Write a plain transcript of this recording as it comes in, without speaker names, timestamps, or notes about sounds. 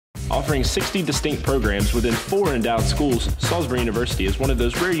Offering 60 distinct programs within 4 endowed schools, Salisbury University is one of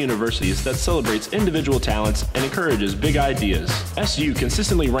those rare universities that celebrates individual talents and encourages big ideas. SU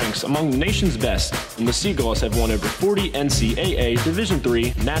consistently ranks among the nation's best, and the Seagulls have won over 40 NCAA Division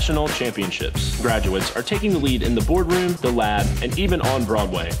III national championships. Graduates are taking the lead in the boardroom, the lab, and even on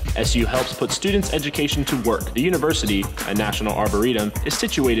Broadway. SU helps put students' education to work. The university, a national arboretum, is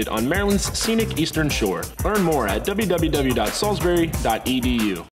situated on Maryland's scenic eastern shore. Learn more at www.salisbury.edu.